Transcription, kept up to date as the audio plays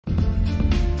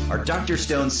Our Dr.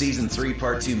 Stone Season 3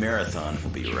 Part 2 Marathon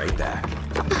will be right back.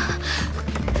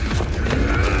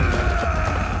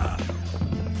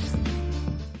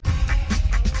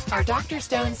 Our Dr.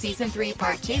 Stone Season 3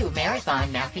 Part 2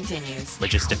 Marathon now continues. We're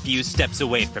just a few steps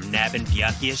away from nabbing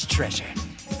Byakuya's treasure.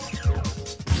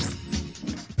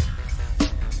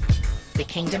 The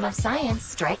Kingdom of Science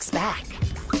strikes back.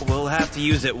 We'll have to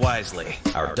use it wisely.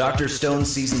 Our Dr. Stone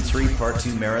Season 3 Part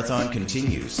 2 Marathon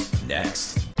continues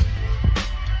next.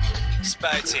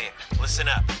 Spy team, listen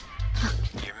up.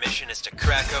 Your mission is to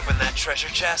crack open that treasure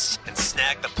chest and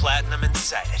snag the platinum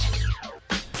inside it.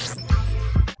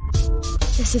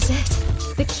 This is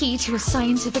it. The key to a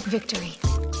scientific victory.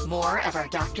 More of our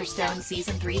Dr. Stone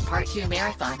Season 3 Part 2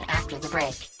 Marathon after the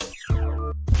break.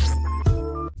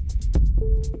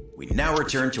 We now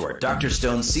return to our Dr.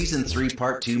 Stone Season 3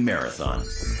 Part 2 Marathon.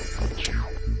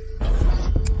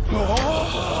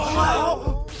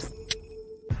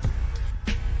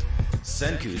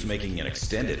 Senku's making an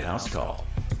extended house call.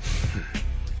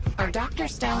 Our Dr.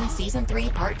 Stone Season 3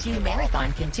 Part 2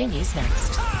 Marathon continues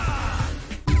next.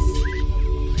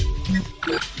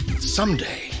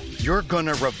 Someday, you're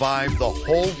gonna revive the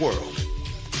whole world.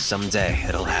 Someday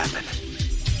it'll happen.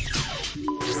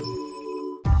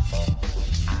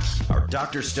 Our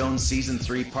Dr. Stone Season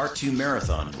 3 Part 2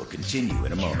 Marathon will continue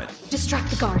in a moment. Distract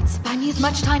the guards. Buy me as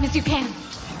much time as you can.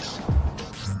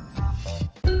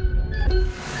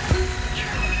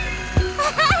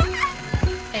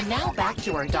 And now back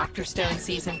to our Dr. Stone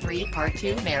Season 3 Part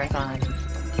 2 Marathon.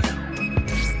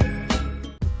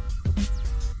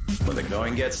 When the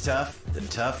going gets tough, the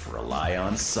tough rely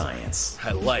on science.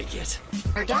 I like it.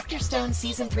 Our Dr. Stone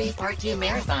Season 3 Part 2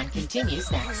 Marathon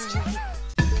continues next.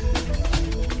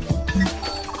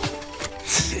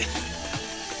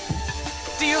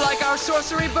 Do you like our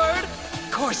sorcery bird?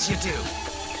 Of course you do.